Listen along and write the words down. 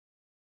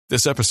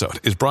This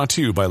episode is brought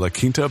to you by La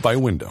Quinta by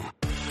Wyndham.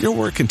 Your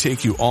work can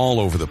take you all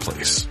over the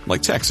place,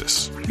 like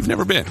Texas. You've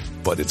never been,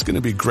 but it's going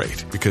to be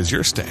great because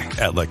you're staying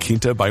at La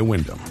Quinta by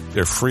Wyndham.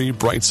 Their free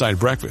Bright Side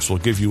breakfast will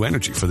give you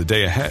energy for the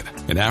day ahead.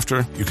 And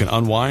after, you can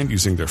unwind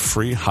using their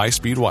free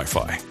high-speed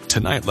Wi-Fi.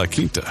 Tonight, La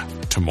Quinta.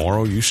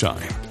 Tomorrow, you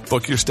shine.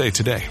 Book your stay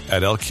today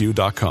at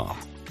LQ.com.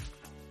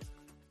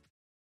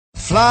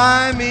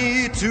 Fly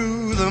me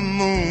to the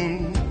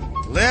moon.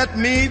 Let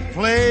me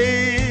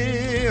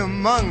play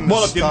among the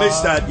Well, if you stars.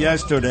 missed that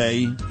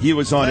yesterday, he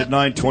was on at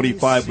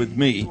 9:25 with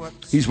me.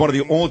 He's one of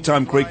the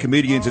all-time great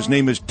comedians. His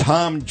name is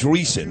Tom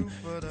Dreesen.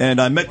 And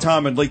I met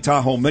Tom in Lake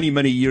Tahoe many,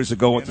 many years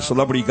ago at the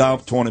Celebrity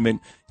Golf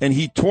Tournament. And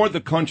he toured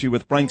the country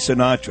with Frank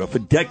Sinatra for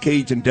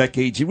decades and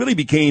decades. He really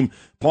became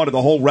part of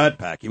the whole Rat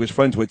Pack. He was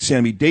friends with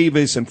Sammy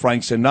Davis and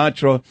Frank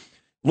Sinatra.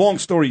 Long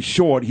story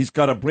short, he's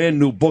got a brand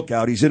new book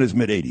out. He's in his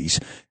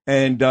mid-80s,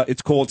 and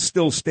it's called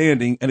Still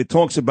Standing, and it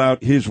talks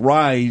about his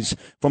rise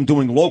from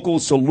doing local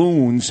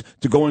saloons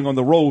to going on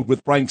the road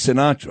with Frank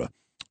Sinatra.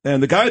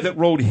 And the guy that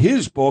wrote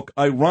his book,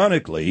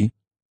 ironically,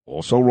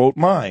 also wrote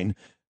mine.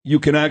 You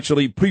can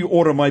actually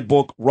pre-order my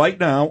book right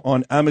now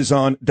on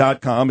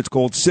Amazon.com. It's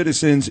called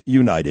Citizens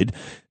United.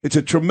 It's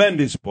a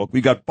tremendous book.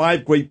 We got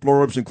 5 great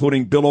blurbs,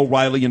 including Bill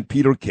O'Reilly and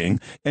Peter King,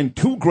 and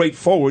 2 great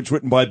forwards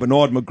written by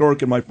Bernard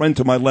McGurk and my friend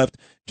to my left,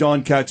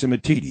 John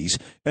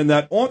Catsimatidis. And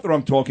that author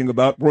I'm talking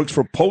about works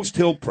for Post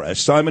Hill Press,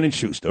 Simon &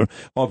 Schuster,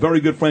 our very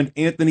good friend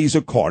Anthony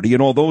Zaccardi,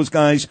 and all those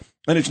guys.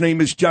 And his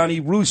name is Johnny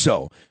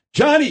Russo.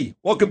 Johnny,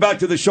 welcome back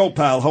to the show,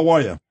 pal. How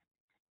are you?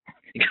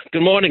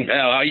 Good morning,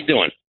 pal. How you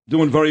doing?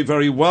 Doing very,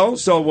 very well.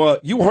 So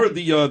you heard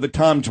the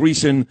Tom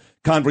Dreesen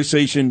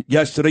conversation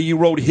yesterday. You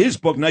wrote his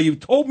book. Now, you've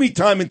told me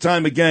time and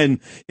time again,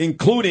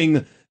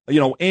 including,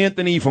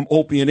 Anthony from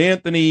Opie and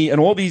Anthony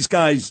and all these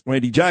guys,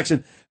 Randy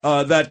Jackson,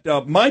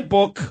 that my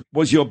book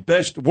was your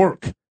best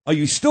work. Are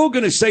you still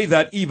going to say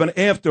that even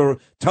after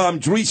Tom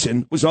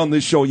Dreesen was on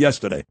this show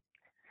yesterday?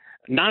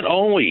 Not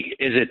only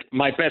is it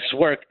my best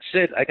work,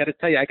 Sid, I got to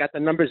tell you, I got the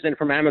numbers in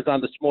from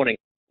Amazon this morning.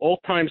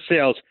 All-time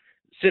sales.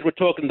 Sid, we're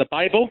talking the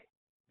Bible.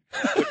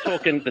 We're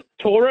talking the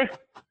Torah,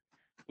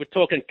 we're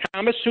talking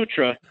Kama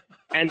Sutra,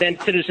 and then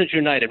Citizens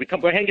United.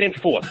 We're hanging in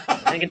fourth,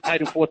 hanging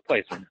tight in fourth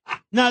place.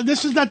 Now,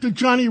 this is not the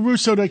Johnny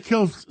Russo that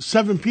killed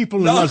 7 people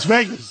in Las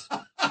Vegas.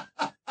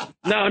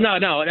 No.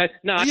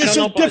 This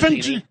is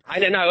different. I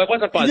didn't know. It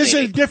wasn't Buzz. This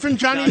is different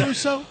Johnny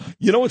Russo?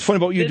 You know what's funny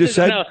about what you just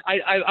said? No,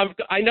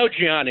 I know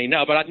Gianni.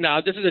 No, but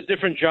no, this is a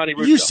different Johnny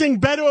Russo. You sing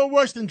better or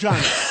worse than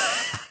Johnny?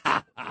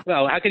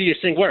 Well, how could you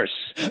sing worse?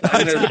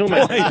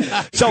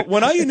 So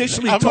when I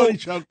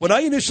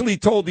initially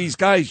told these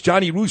guys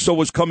Johnny Russo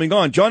was coming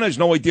on, John has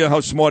no idea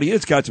how smart he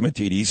is,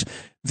 Catsimatidis.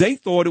 They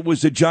thought it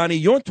was the Johnny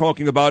you're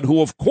talking about,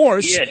 who, of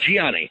course... Yeah,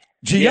 Gianni.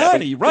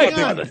 Right.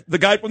 Yeah. The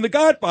guy from The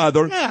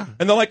Godfather. Yeah.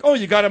 And they're like, oh,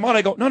 you got him on.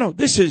 I go, no,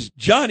 this is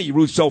Johnny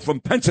Russo from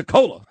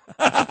Pensacola.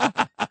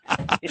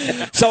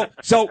 So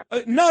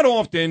not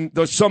often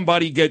does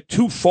somebody get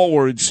 2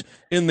 forwards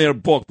in their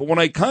book. But when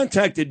I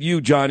contacted you,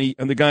 Johnny,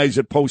 and the guys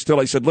at Post Hill,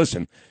 I said,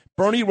 listen,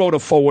 Bernie wrote a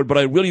forward, but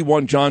I really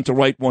want John to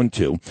write one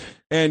too.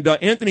 And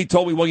Anthony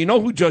told me, well, you know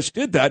who just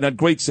did that and had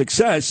great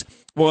success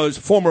was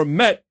former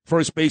Met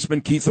first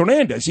baseman Keith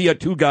Hernandez. He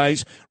had 2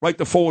 guys write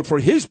the forward for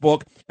his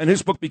book, and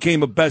his book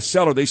became a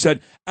bestseller. They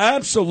said,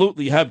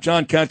 absolutely have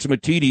John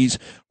Catsimatidis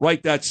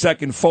write that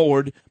second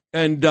forward.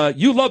 And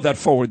you loved that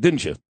forward,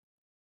 didn't you?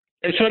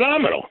 It's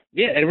phenomenal.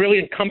 Yeah, it really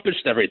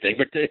encompassed everything.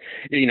 But it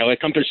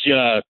encompassed,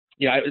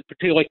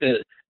 particularly like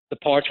the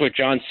parts where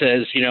John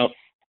says,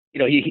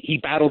 he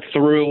battled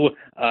through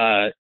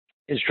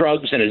his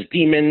drugs and his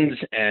demons,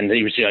 and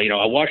he was,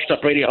 a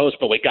washed-up radio host,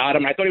 but we got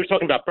him. I thought he was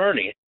talking about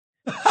Bernie,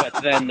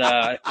 but then,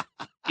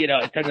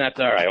 it turned out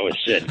that I always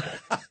said.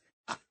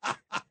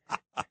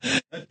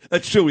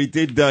 That's true. He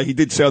did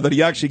say that.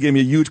 He actually gave me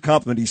a huge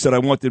compliment. He said I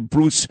wanted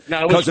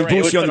cousin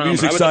Bruce on the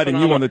music side and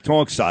you on the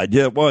talk side.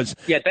 Yeah, it was.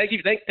 Yeah, thank you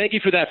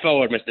for that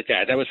forward, Mr.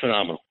 Cat. That was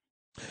phenomenal.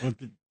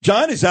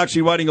 John is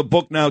actually writing a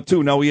book now,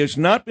 too. Now, he has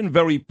not been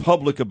very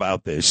public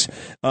about this,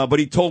 but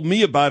he told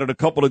me about it a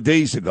couple of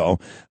days ago.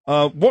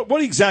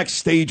 What exact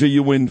stage are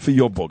you in for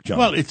your book, John?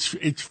 Well,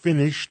 it's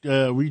finished.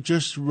 We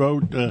just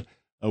wrote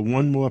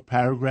one more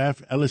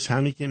paragraph. Ellis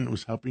Hannigan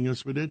was helping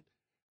us with it,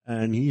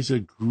 and he's a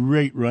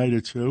great writer,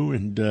 too.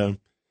 And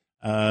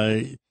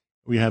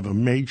we have a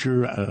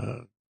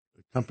major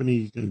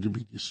company going to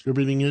be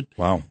distributing it.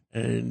 Wow.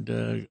 And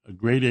a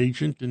great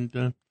agent,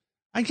 and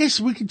I guess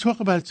we can talk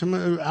about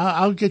some.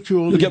 I'll get you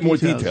all the details. More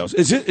details.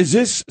 Is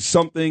this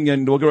something,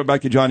 and we'll get right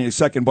back to Johnny in a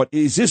second, but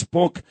is this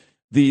book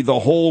the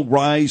whole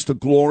rise to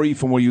glory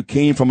from where you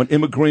came, from an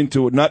immigrant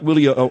to not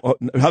really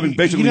having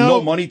basically no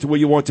money to where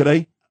you are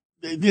today?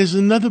 There's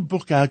another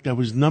book out that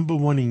was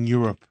 #1 in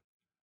Europe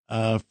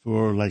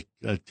for like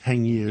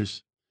 10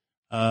 years.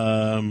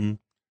 The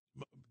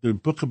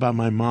book about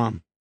my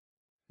mom.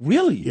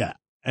 Really? Yeah.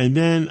 And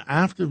then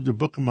after the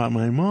book about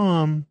my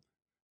mom,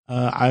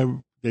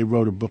 they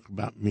wrote a book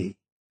about me.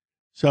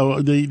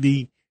 So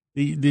the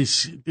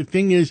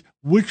thing is,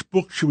 which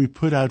book should we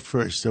put out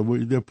first? So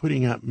they're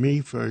putting out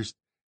me first,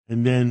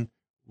 and then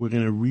we're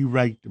going to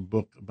rewrite the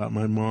book about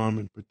my mom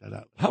and put that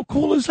out. How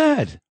cool is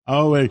that?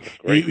 Oh,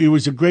 it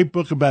was a great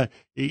book about.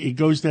 It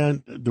goes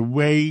down the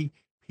way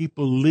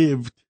people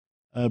lived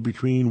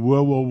between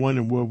World War I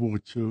and World War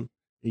II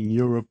in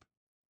Europe,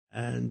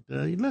 and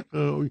look,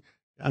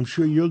 I'm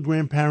sure your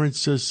grandparents,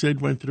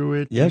 Sid, went through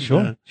it. Yeah,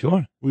 and,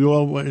 sure. We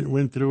all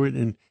went through it,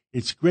 and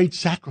it's great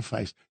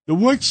sacrifice. The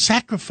word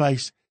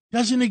sacrifice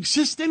doesn't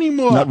exist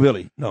anymore. Not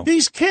really, no.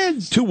 These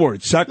kids. 2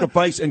 words,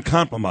 sacrifice and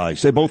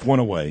compromise. They both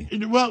went away.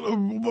 Well,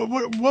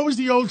 what was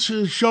the old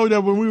show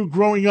that when we were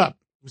growing up?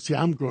 See,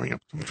 I'm growing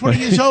up. I'm 20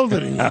 years older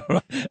than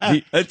you.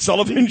 The Ed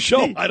Sullivan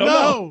Show. I don't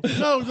know.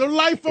 No, The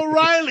Life of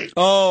Riley.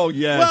 Oh,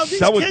 yes. Well,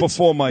 that was kids,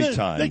 before my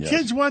time. The yes.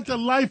 kids want the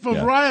life of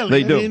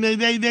Riley. They do. I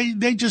mean,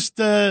 they just...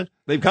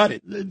 They've got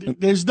it.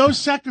 There's no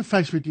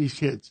sacrifice with these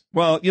kids.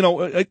 Well,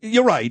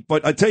 you're right.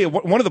 But I tell you,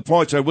 one of the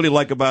parts I really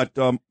like about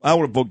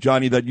our book,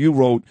 Johnny, that you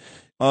wrote,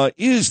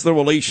 is the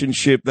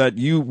relationship that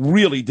you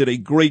really did a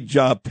great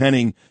job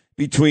penning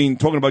between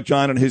talking about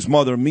John and his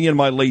mother, me and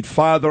my late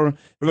father.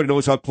 Everybody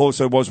knows how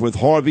close I was with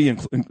Harvey,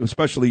 and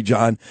especially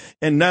John.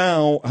 And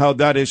now how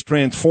that is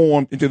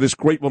transformed into this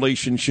great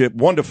relationship,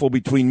 wonderful,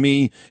 between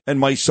me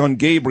and my son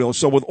Gabriel.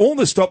 So with all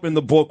the stuff in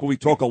the book where we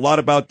talk a lot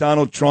about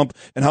Donald Trump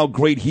and how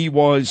great he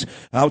was,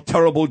 how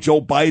terrible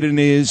Joe Biden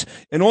is,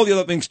 and all the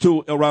other things,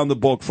 too, around the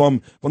book,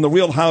 from the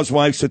Real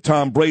Housewives to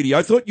Tom Brady,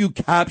 I thought you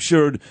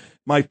captured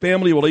my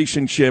family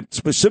relationship,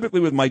 specifically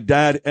with my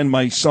dad and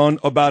my son,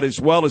 about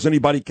as well as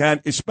anybody can,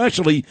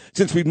 especially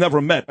since we've never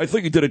met. I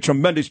think you did a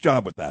tremendous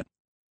job with that.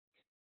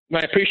 I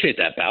appreciate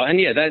that, Val. And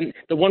yeah, then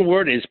the one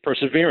word is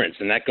perseverance,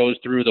 and that goes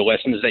through the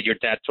lessons that your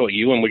dad taught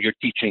you and what you're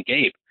teaching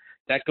Gabe.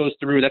 That goes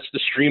through, that's the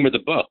stream of the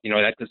book.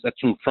 That's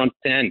from front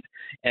to end.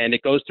 And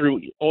it goes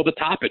through all the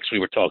topics we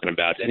were talking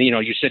about. And,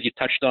 you said you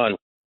touched on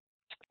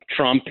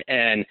Trump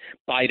and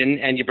Biden,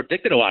 and you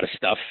predicted a lot of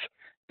stuff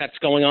that's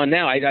going on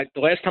now.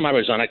 The last time I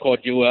was on, I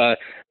called you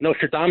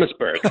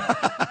Nostradamusburg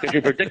because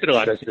you predicted a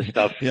lot of this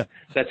stuff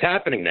that's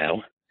happening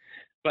now.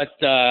 But,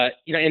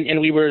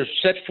 and we were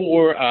set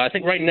for, I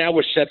think right now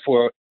we're set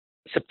for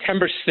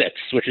September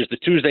 6th, which is the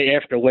Tuesday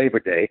after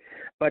Labor Day.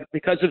 But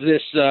because of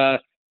this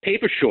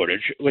paper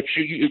shortage, which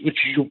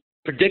you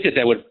predicted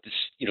that would,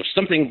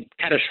 something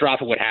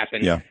catastrophic would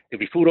happen. Yeah.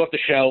 There'd be food off the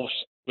shelves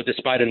with this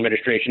Biden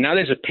administration. Now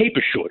there's a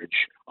paper shortage,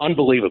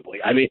 unbelievably.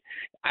 I mean,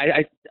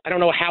 I don't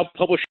know how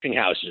publishing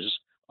houses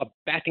are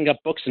backing up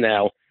books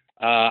now.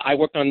 I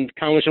worked on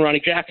Congressman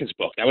Ronnie Jackson's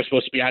book. That was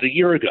supposed to be out a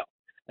year ago.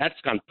 That's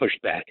gone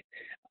pushed back.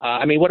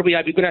 I mean, what do we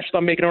have? We're going to have to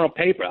start making our own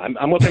paper.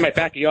 I'm looking at my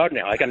backyard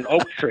now. I got an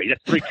oak tree.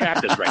 That's 3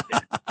 chapters right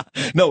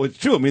there. No, it's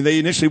true. I mean, they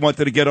initially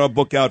wanted to get our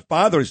book out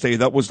Father's Day.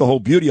 That was the whole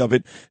beauty of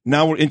it.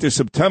 Now we're into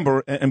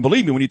September. And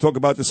believe me, when you talk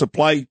about the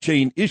supply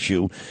chain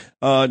issue,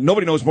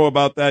 nobody knows more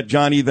about that,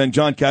 Johnny, than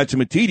John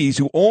Catsimatidis,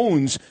 who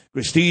owns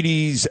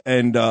Gristedes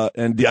and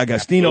the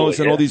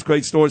Agostino's and all these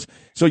great stores.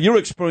 So you're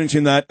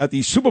experiencing that at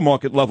the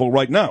supermarket level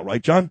right now,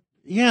 right, John?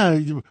 Yeah,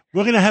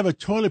 we're going to have a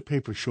toilet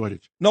paper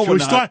shortage. No, we're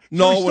not. Shall we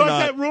start not.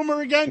 that rumor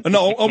again?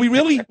 No, are we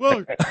really?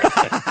 Well,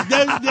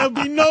 there'll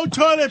be no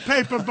toilet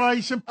paper by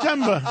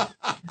September.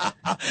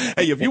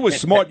 Hey, if you were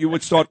smart, you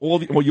would start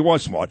you are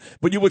smart,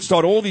 but you would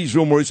start all these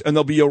rumors, and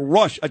there'll be a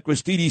rush at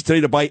Gristedes today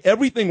to buy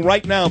everything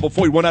right now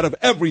before we run out of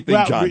everything,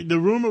 John. The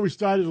rumor we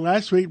started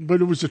last week, but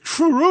it was a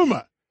true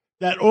rumor,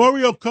 that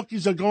Oreo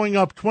cookies are going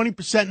up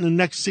 20% in the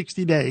next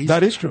 60 days.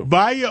 That is true.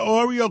 Buy your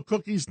Oreo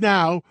cookies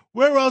now.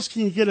 Where else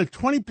can you get a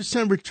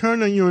 20%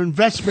 return on your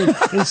investment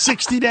in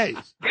 60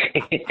 days?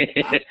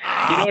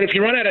 If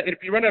you run out of,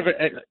 you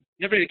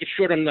ever get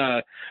short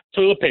on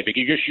toilet paper,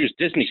 you just use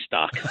Disney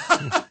stock.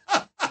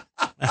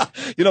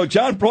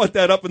 John brought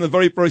that up in the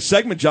very first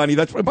segment, Johnny.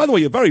 By the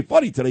way, you're very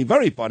funny today,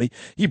 very funny.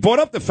 He brought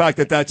up the fact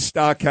that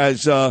stock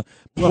has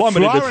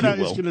plummeted, Florida if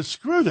you will. is going to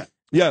screw them.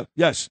 Yeah,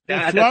 yes.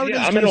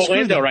 I'm in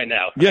Orlando right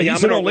now. Yeah,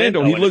 he's in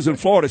Orlando. He lives in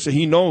Florida, so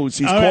he knows.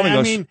 He's calling us.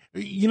 I mean,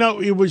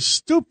 it was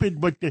stupid,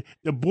 but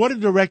the board of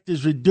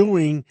directors were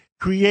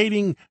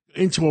creating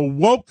into a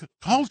woke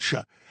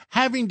culture,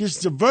 having this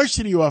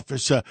diversity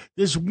officer,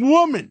 this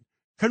woman,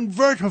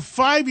 convert her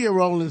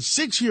 5-year-old and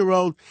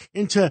 6-year-old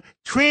into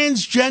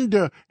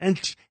transgender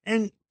and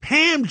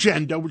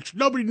pamgender, which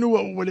nobody knew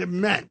what it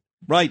meant.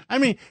 Right. I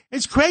mean,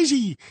 it's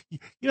crazy.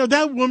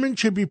 That woman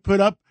should be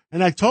put up.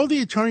 And I told the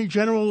Attorney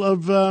General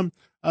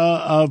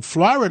of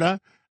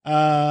Florida,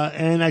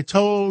 and I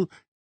told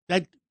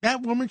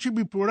that woman should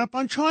be brought up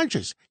on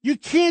charges. You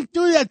can't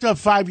do that to a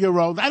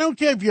 5-year-old. I don't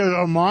care if you're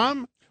a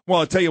mom. Well,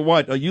 I'll tell you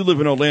what. You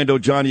live in Orlando,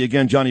 Johnny.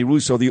 Again, Johnny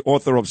Russo, the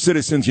author of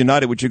Citizens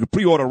United, which you can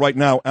pre-order right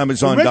now,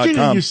 Amazon.com.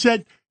 Originally,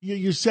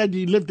 you said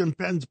you lived in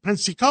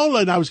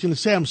Pensacola, and I was going to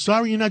say, I'm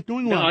sorry you're not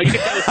doing well. No, you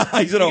can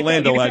tell, he's in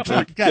Orlando,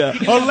 actually. Okay.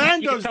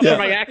 Orlando's from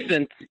my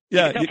accent.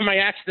 Yeah, from my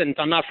accent,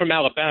 I'm not from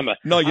Alabama.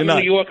 No, you're I'm not.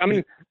 in New York.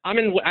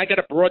 I got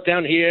a broad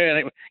down here,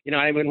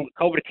 and when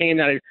COVID came,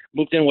 I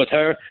moved in with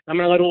her. I'm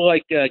in a little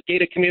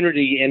gated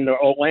community in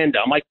Orlando.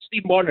 I'm like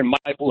Steve Martin in My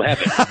Blue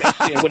Heaven,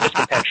 basically in witness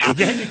protection.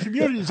 Gated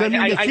communities. I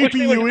mean, they're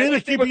keeping you in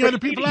and keeping other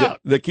people out.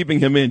 They're keeping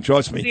him in.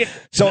 Trust me.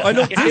 So I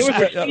know if there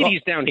were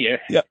Gristedes down here.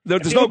 Yeah,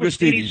 there's no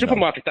Gristedes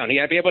supermarket down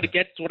here. I'd be able to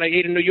get what I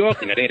ate in New York.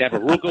 They'd have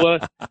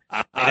arugula.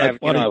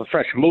 They'd have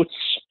fresh moots.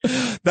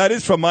 That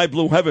is from My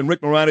Blue Heaven,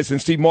 Rick Moranis and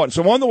Steve Martin.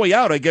 So on the way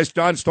out, I guess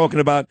John's talking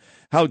about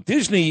how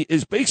Disney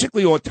is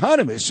basically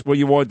autonomous where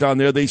you are down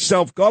there. They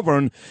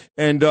self-govern,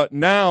 and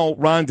now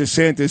Ron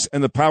DeSantis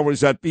and the powers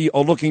that be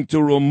are looking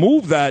to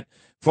remove that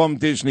from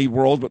Disney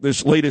World with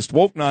this latest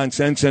woke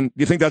nonsense. And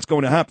do you think that's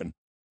going to happen?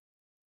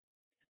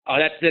 Oh,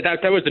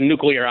 that was the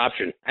nuclear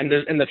option, and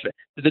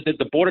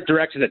the board of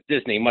directors at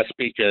Disney must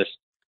be just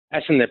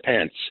S-ing their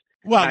pants.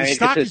 Well, the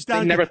stock is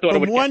down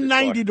from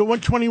 190 to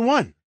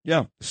 121.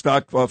 Yeah,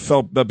 stock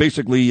fell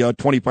basically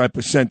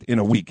 25% in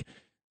a week.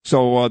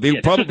 So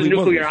they probably this was the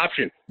nuclear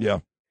option.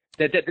 Yeah.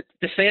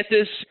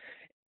 DeSantis,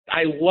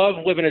 I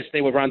love living in a state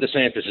with Ron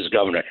DeSantis as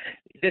governor.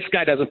 This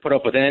guy doesn't put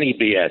up with any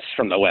BS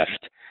from the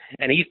left.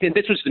 And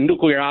this was the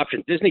nuclear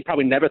option. Disney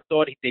probably never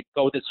thought they'd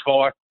go this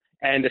far.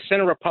 And the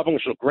Senate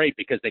Republicans were great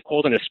because they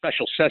called in a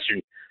special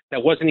session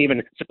that wasn't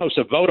even supposed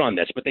to vote on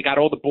this, but they got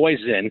all the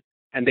boys in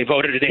and they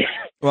voted it in.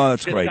 Well,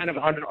 that's great. Kind of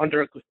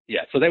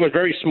so they were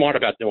very smart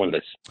about doing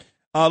this.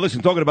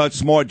 Listen, talking about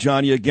smart,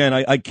 Johnny, again,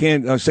 I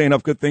can't say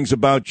enough good things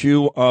about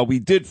you. We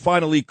did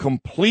finally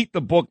complete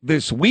the book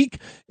this week.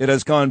 It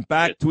has gone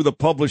back to the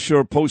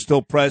publisher,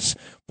 Postal Press,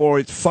 for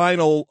its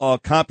final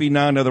copy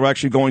now. Now they're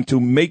actually going to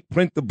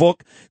print the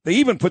book. They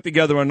even put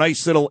together a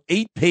nice little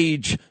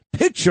 8-page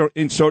picture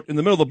insert in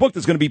the middle of the book.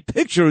 There's going to be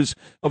pictures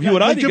of you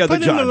and I together, John.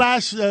 Did you put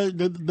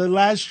in the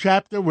last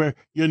chapter where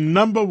you're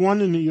number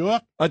one in New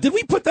York? Did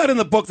we put that in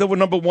the book that we're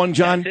number one,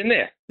 John? It's in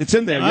there. It's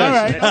in there,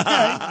 yes. All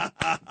right,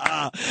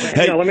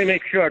 okay. Hey, let me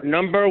make sure.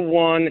 Number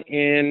one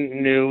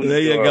in New York. There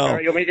you go.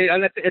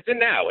 It's in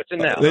now. It's in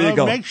now. There you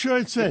go. Make sure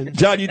it's in.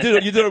 John, you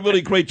did a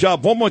really great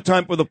job. One more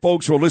time for the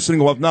folks who are listening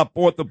who have not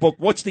bought the book.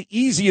 What's the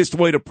easiest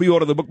way to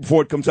pre-order the book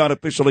before it comes out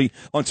officially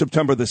on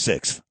September the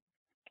 6th?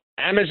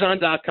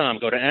 Amazon.com.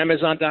 Go to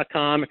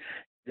Amazon.com.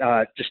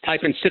 Just type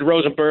in Sid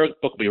Rosenberg.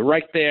 Book will be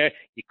right there.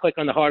 You click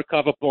on the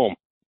hardcover. Boom.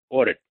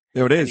 Ordered.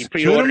 There it is. You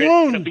pre-order it.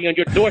 It'll be on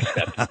your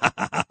doorstep.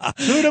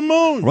 To the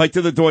moon. Right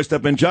to the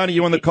doorstep. And, Johnny,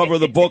 you're on the cover of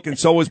the book, and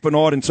so is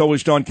Bernard, and so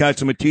is John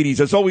Catsimatidis.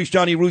 As always,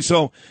 Johnny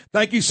Russo,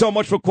 thank you so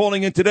much for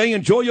calling in today.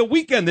 Enjoy your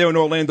weekend there in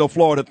Orlando,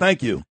 Florida.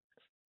 Thank you.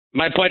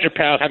 My pleasure,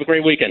 pal. Have a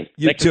great weekend.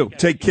 You too.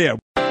 Take care.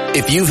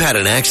 If you've had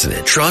an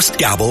accident, trust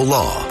Gabo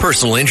Law.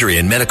 Personal injury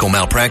and medical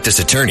malpractice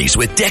attorneys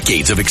with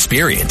decades of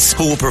experience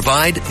who will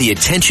provide the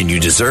attention you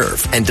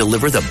deserve and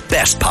deliver the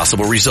best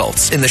possible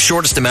results in the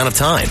shortest amount of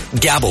time.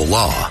 Gabo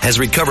Law has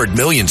recovered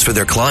millions for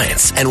their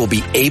clients and will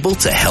be able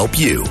to help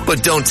you.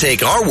 But don't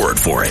take our word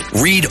for it.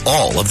 Read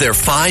all of their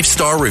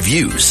 5-star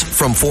reviews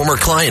from former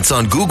clients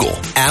on Google,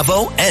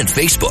 Avo, and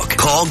Facebook.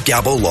 Call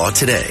Gabo Law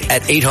today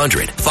at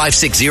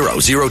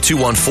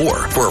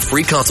 800-560-0214 for a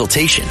free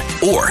consultation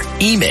or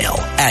email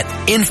at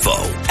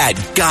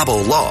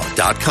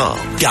info@gabolaw.com.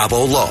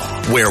 Gabo Law,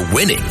 where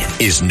winning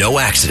is no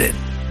accident.